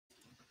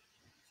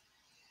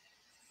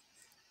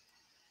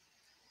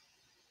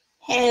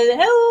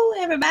Hello,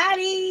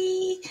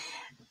 everybody.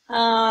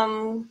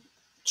 Trying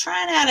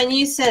out a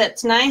new setup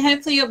tonight.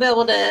 Hopefully you'll be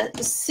able to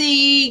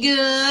see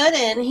good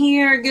and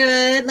hear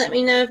good. Let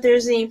me know if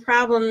there's any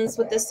problems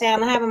with the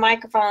sound. I have a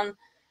microphone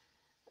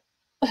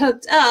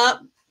hooked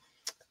up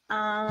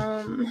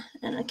and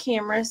a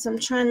camera, so I'm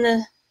trying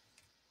to,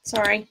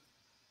 sorry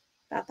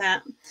about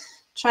that,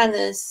 trying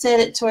to set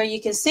it to where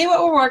you can see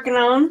what we're working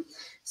on.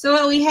 So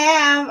what we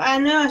have, I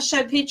know I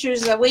showed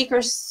pictures a week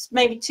or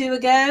maybe two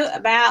ago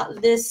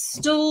about this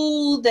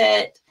stool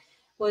that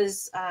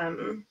was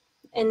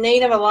in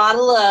need of a lot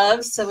of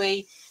love. So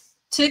we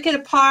took it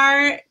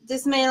apart,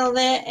 dismantled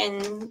it,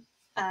 and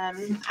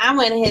I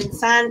went ahead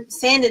and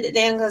sanded it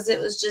down because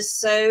it was just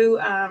so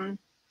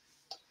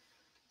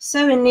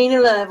in need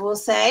of love, we'll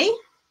say.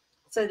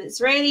 So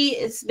it's ready.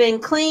 It's been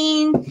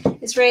cleaned.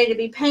 It's ready to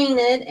be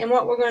painted. And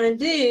what we're going to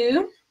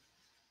do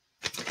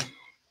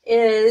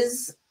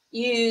is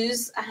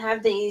I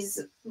have these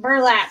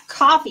burlap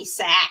coffee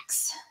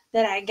sacks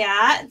that I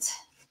got,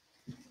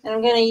 and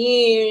I'm going to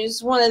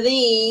use one of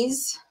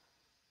these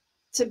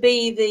to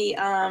be the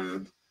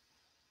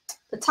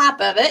top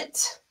of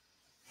it.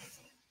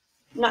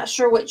 I'm not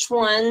sure which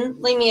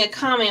one. Leave me a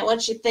comment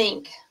what you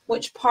think.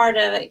 Which part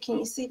of it? Can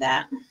you see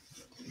that?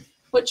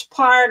 Which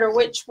part or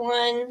which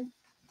one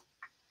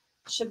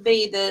should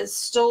be the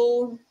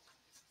stool?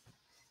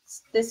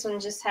 This one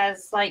just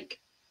has like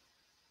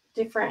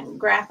different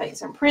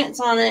graphics and prints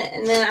on it.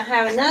 And then I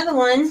have another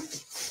one.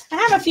 I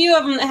have a few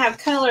of them that have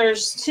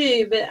colors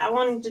too, but I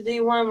wanted to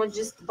do one with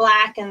just the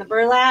black and the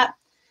burlap.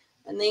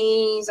 And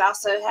these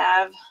also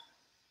have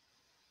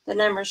the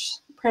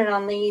numbers printed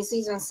on these.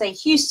 These ones say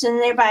Houston.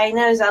 Everybody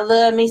knows I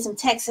love me some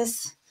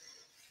Texas.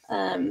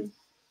 And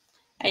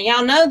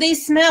y'all know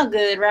these smell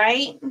good,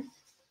 right?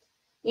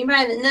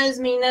 Anybody that knows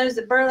me knows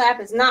that burlap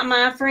is not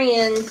my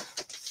friend.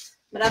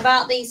 But I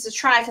bought these to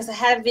try because I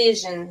had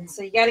vision.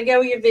 So you got to go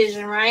with your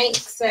vision, right?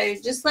 So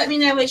just let me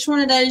know which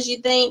one of those you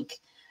think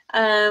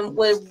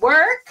would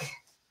work.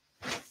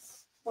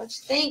 What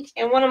you think.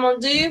 And what I'm going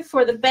to do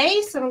for the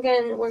base, we're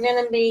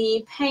going to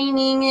be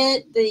painting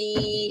it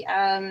the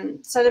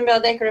Southern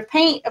Belle Decorative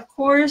Paint, of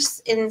course,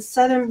 in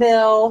Southern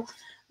Belle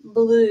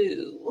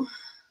Blue.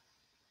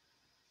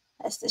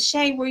 That's the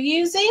shade we're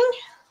using.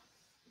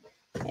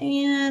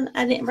 And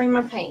I didn't bring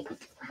my paint.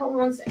 Hold on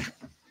one second.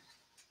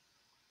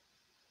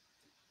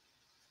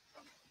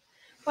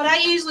 What I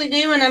usually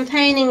do when I'm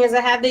painting is I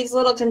have these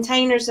little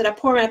containers that I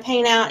pour my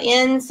paint out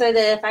in so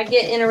that if I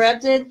get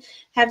interrupted,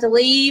 have to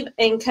leave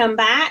and come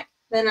back,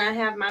 then I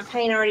have my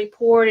paint already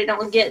poured. It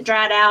don't get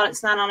dried out.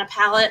 It's not on a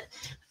pallet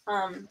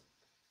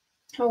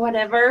or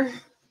whatever.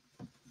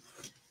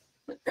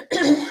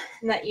 And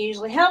that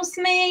usually helps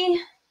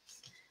me.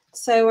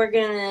 So we're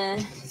going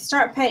to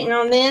start painting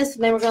on this,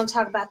 and then we're going to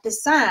talk about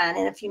this sign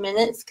in a few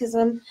minutes because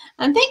I'm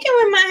thinking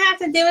we might have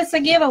to do us a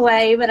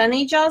giveaway, but I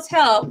need y'all's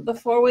help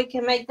before we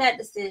can make that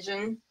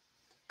decision.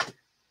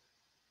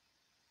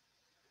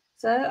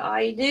 So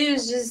all you do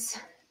is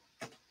just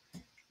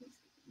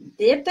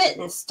dip it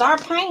and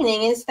start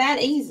painting. It's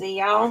that easy,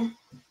 y'all.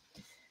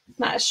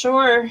 Not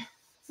sure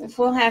if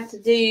we'll have to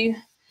do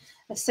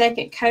a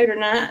second coat or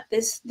not.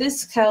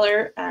 This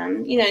color,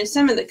 you know,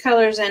 some of the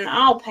colors in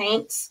all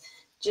paints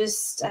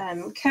just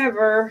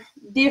cover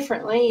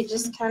differently. You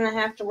just kind of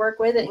have to work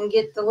with it and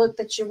get the look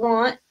that you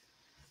want.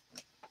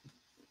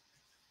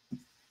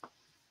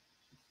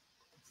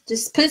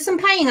 Just put some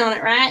paint on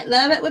it, right?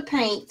 Love it with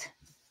paint.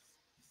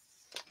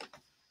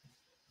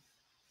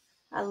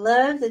 I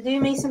love to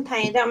do me some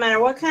paint. It don't matter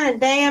what kind of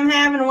day I'm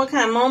having or what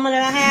kind of moment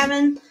I'm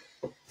having.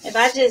 If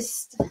I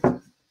just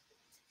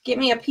get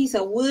me a piece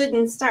of wood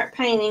and start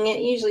painting,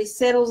 it usually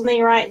settles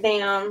me right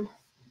down.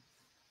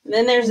 And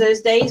then there's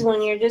those days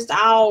when you're just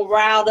all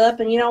riled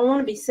up and you don't want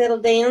to be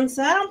settled down,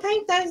 so I don't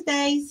paint those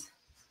days.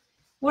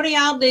 What do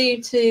y'all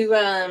do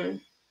to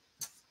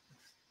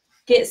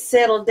get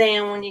settled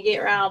down when you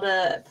get riled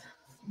up?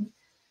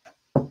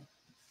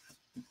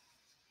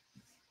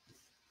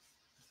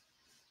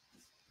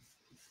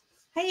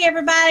 Hey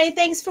everybody,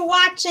 thanks for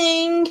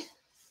watching.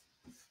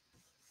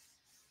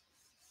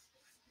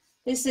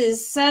 This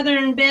is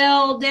Southern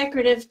Belle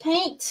Decorative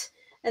Paint.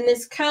 And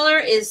this color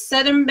is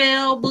Southern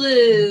Belle Blue.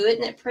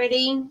 Isn't it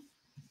pretty?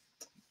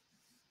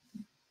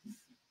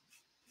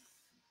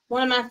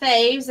 One of my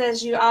faves,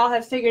 as you all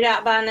have figured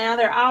out by now.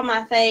 They're all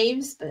my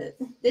faves, but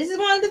this is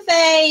one of the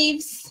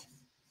faves.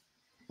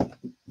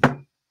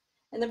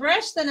 And the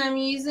brush that I'm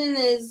using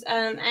is,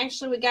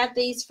 actually we got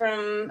these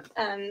from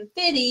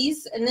Fitties,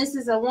 and this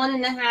is a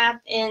 1.5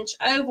 inch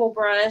oval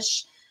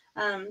brush.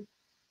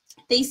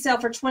 These sell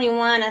for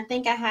 $21. I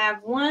think I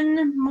have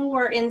one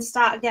more in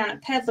stock down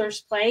at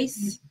Peddler's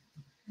Place.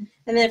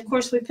 And then, of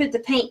course, we put the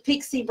Paint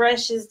Pixie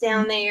brushes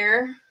down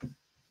there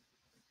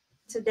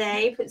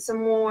today. Put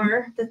some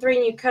more. The 3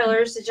 new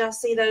colors. Did y'all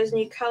see those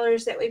new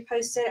colors that we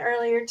posted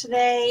earlier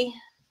today?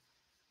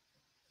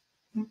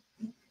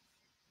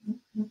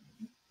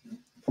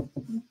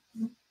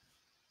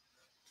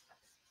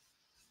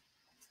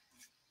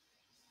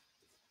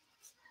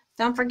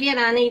 Don't forget,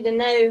 I need to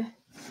know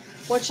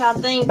what y'all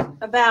think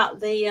about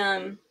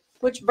the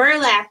which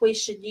burlap we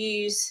should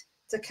use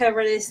to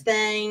cover this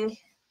thing.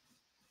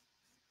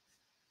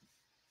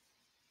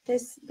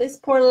 This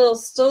poor little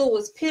stool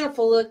was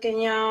pitiful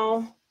looking,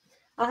 y'all.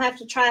 I'll have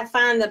to try to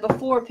find the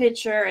before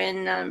picture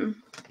and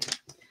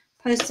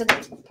post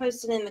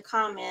it in the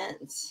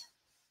comments.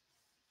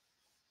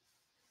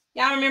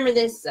 Y'all remember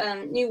this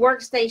new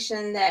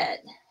workstation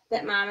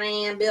that my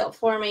man built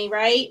for me,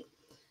 right?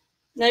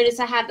 Notice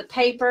I have the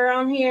paper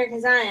on here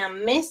because I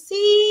am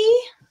messy.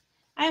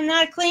 I'm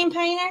not a clean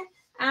painter.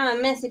 I'm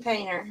a messy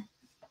painter.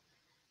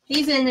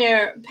 He's in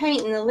there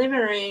painting the living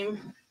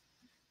room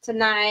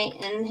tonight,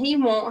 and he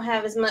won't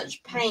have as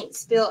much paint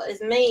spilt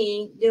as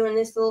me doing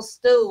this little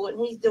stool, and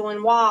he's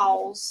doing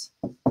walls.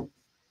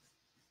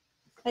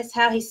 That's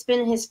how he's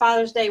spending his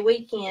Father's Day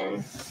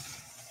weekend.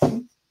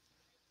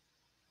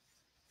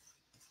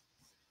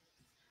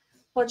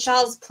 What's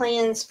y'all's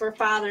plans for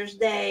Father's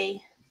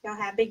Day? Y'all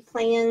have big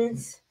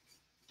plans?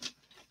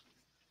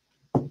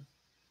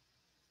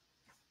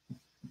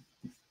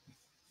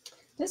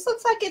 This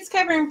looks like it's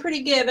covering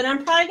pretty good, but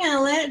I'm probably going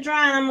to let it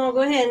dry, and I'm going to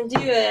go ahead and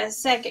do a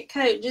second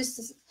coat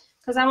just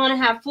because I want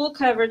to have full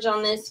coverage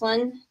on this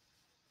one.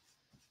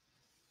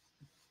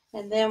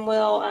 And then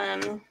we'll,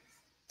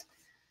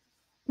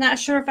 not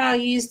sure if I'll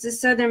use the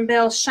Southern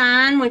Belle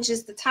Shine, which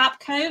is the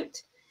top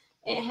coat.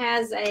 It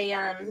has a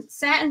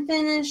satin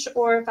finish,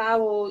 or if I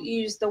will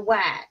use the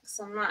wax.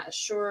 I'm not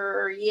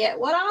sure yet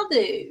what I'll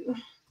do.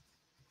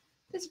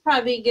 This would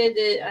probably be good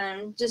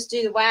to just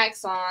do the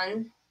wax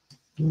on.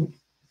 I'm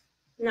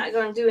not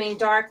going to do any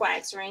dark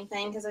wax or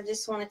anything because I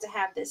just wanted to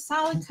have this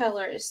solid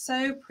color. It's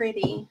so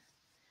pretty.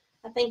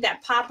 I think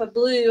that pop of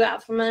blue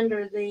out from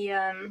under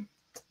the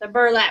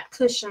burlap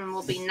cushion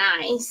will be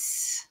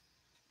nice.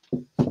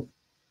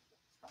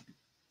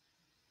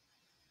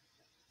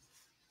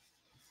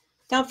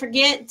 Don't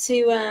forget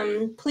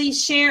to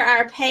please share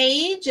our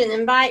page and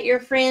invite your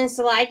friends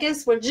to like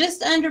us. We're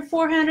just under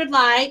 400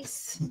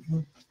 likes.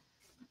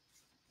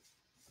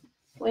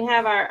 We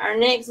have our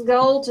next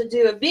goal to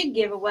do a big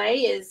giveaway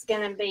is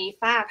going to be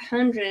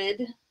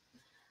 500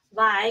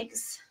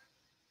 likes.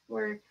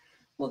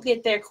 We'll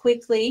get there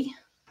quickly.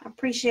 I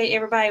appreciate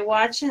everybody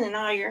watching and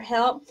all your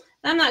help.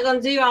 I'm not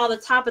going to do all the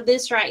top of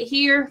this right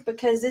here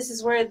because this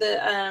is where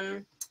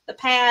the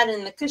pad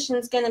and the cushion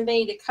is going to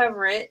be to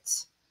cover it.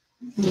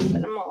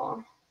 But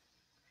I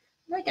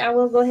think I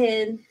will go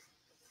ahead.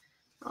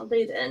 I'll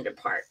do the under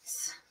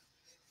parts.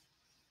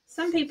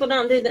 Some people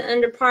don't do the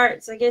under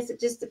parts. I guess it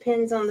just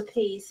depends on the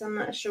piece. I'm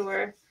not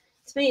sure.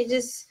 To me, it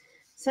just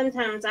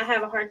sometimes I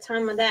have a hard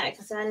time with that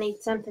because I need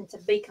something to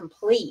be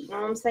complete. You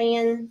know what I'm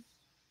saying?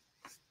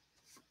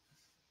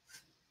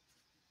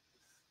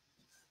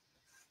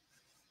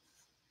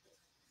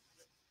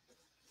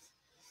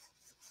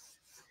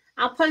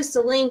 I'll post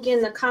a link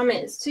in the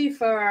comments too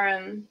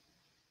for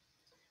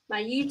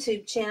my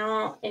YouTube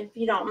channel if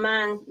you don't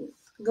mind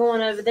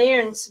going over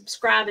there and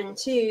subscribing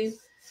too.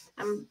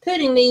 I'm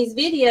putting these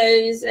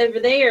videos over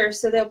there,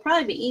 so they'll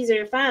probably be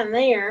easier to find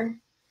there.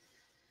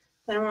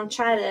 But I'm going to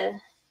try to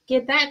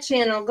get that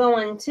channel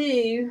going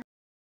too.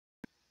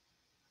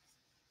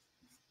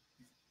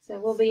 So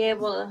we'll be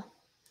able to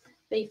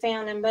be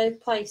found in both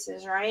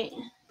places, right?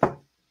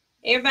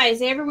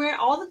 Everybody's everywhere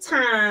all the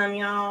time,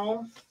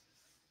 y'all.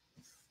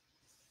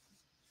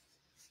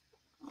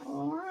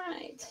 All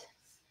right.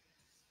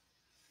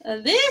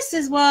 This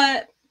is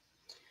what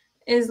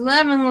is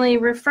lovingly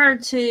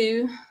referred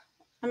to.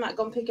 I'm not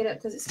going to pick it up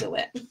because it's still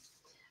wet.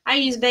 I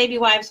use baby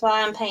wipes while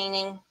I'm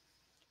painting.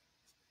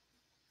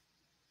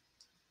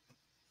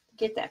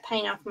 Get that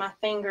paint off my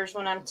fingers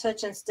when I'm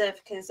touching stuff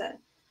because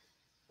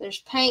there's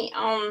paint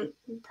on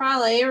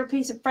probably every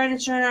piece of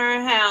furniture in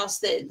our house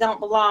that don't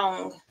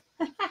belong.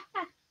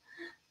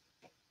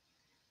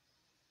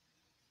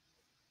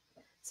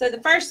 So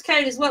the first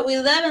coat is what we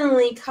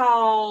lovingly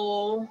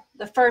call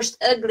the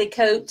first ugly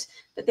coat,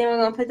 but then we're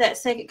going to put that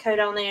second coat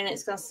on there and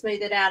it's going to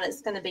smooth it out.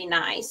 It's going to be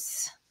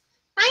nice.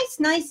 Nice,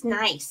 nice,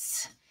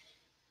 nice.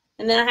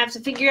 And then I have to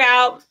figure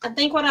out, I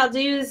think what I'll do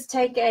is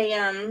take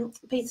a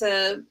piece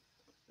of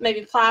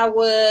maybe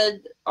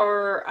plywood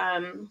or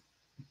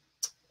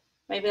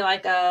maybe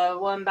like a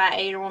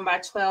 1x8 or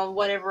 1x12,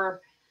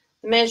 whatever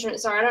the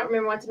measurements are. I don't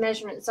remember what the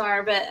measurements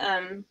are, but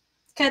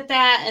cut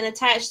that and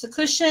attach the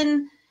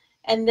cushion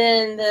and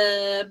then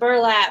the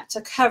burlap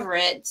to cover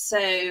it.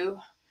 So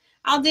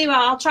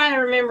I'll try to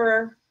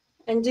remember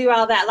and do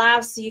all that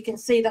live so you can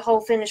see the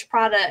whole finished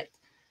product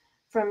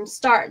from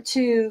start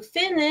to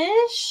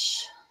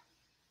finish.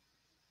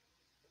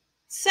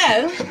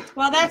 So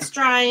while that's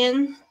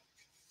drying,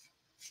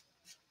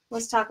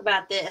 let's talk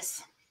about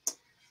this.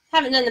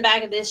 Haven't done the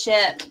back of this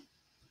yet.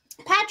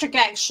 Patrick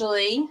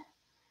actually,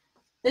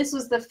 this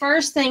was the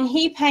first thing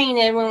he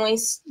painted when we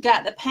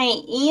got the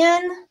paint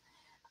in.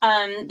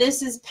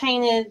 This is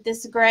painted,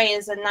 this gray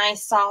is a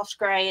nice soft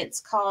gray. It's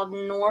called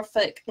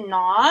Norfolk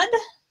Nod.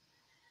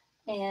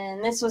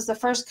 And this was the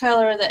first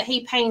color that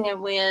he painted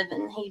with,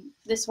 and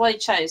this is what he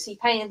chose. He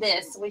painted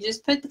this. We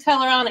just put the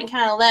color on and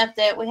kind of left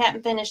it. We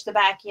haven't finished the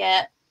back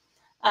yet.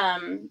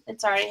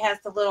 It's already has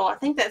the little, I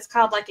think that's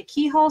called like a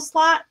keyhole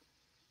slot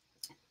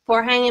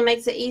for hanging,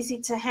 makes it easy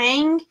to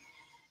hang.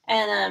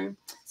 And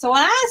so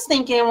what I was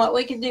thinking, what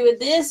we could do with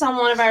this on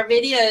one of our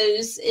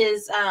videos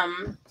is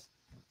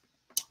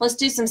let's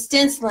do some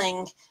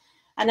stenciling.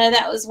 I know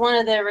that was one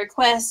of the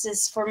requests,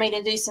 is for me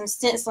to do some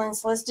stenciling,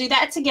 so let's do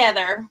that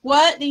together.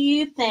 What do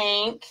you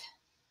think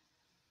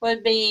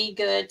would be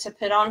good to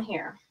put on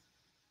here?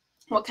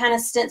 What kind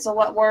of stencil,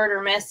 what word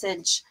or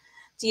message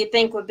do you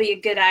think would be a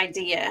good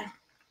idea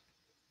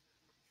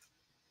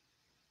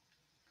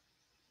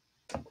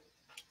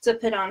to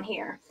put on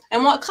here?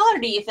 And what color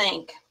do you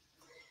think?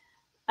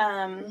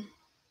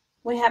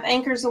 We have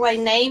Anchors Away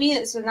Navy.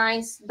 It's a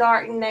nice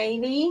dark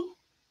navy.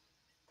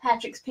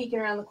 Patrick's peeking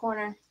around the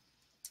corner.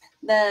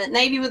 The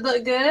navy would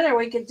look good, or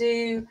we could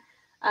do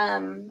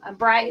a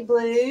bright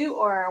blue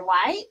or a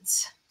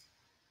white.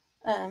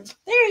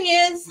 There he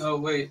is. Oh,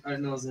 wait. I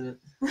know, isn't it?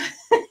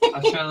 I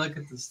was trying to look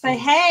at this. Say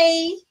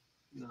hey.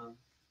 No.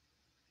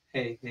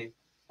 Hey, hey.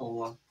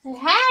 Hola.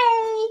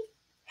 Hey.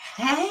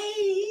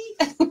 Hey.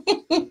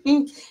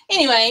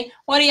 Anyway,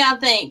 what do y'all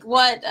think?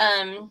 What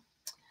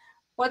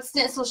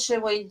stencil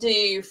should we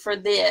do for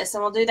this?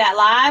 And we'll do that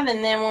live,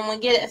 and then when we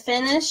get it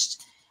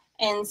finished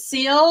and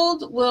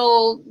sealed,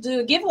 we'll do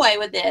a giveaway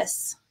with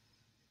this.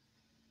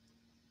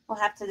 We'll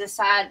have to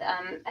decide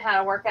how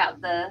to work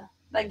out the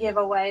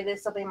giveaway.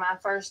 This will be my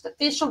first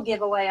official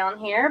giveaway on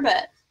here,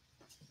 but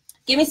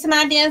give me some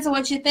ideas of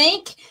what you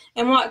think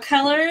and what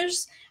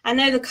colors. I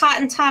know the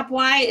cotton top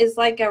white is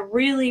like a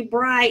really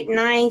bright,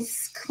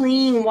 nice,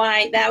 clean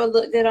white. That would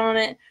look good on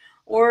it.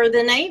 Or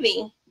the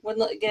navy would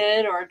look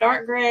good, or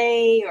dark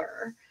gray,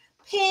 or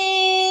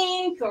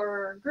pink,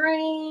 or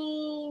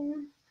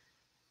green.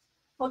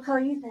 What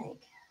color you think?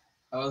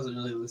 I wasn't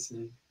really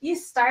listening. You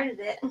started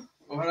it.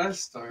 What did I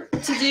start?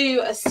 To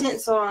do a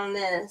stencil on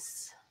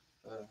this.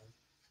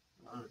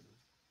 I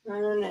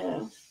don't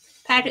know.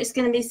 Patrick's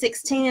going to be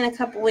 16 in a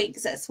couple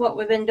weeks. That's what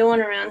we've been doing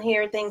around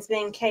here. Things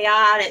being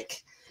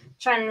chaotic.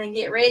 Trying to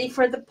get ready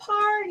for the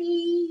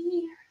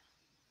party.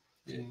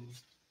 Yeah.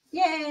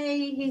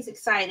 Yay. He's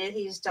excited.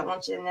 He just don't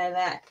want you to know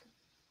that.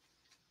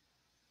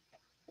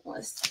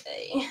 Let's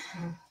see.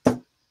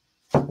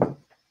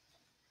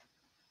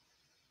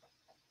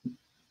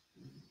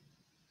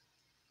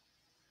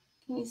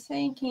 Can you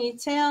see? Can you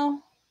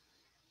tell?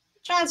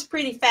 It dries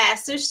pretty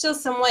fast. There's still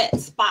some wet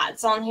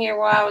spots on here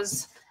where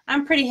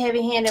I'm pretty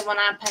heavy-handed when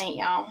I paint,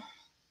 y'all.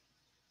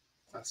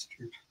 That's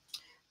true.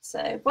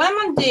 So what I'm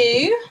going to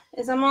do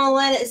is I'm going to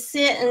let it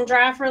sit and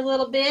dry for a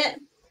little bit.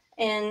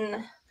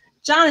 And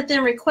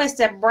Jonathan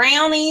requested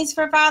brownies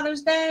for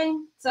Father's Day.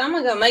 So I'm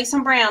going to go make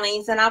some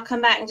brownies, and I'll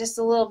come back in just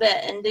a little bit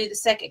and do the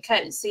second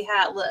coat and see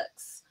how it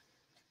looks.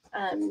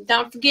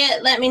 Don't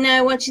forget, let me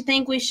know what you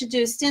think we should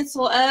do a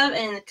stencil of,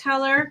 and the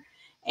color,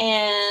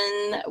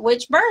 and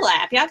which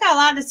burlap. Y'all got a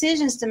lot of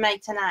decisions to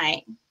make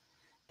tonight.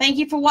 Thank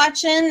you for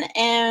watching,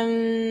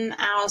 and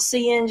I'll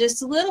see you in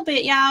just a little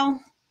bit, y'all.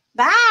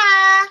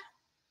 Bye.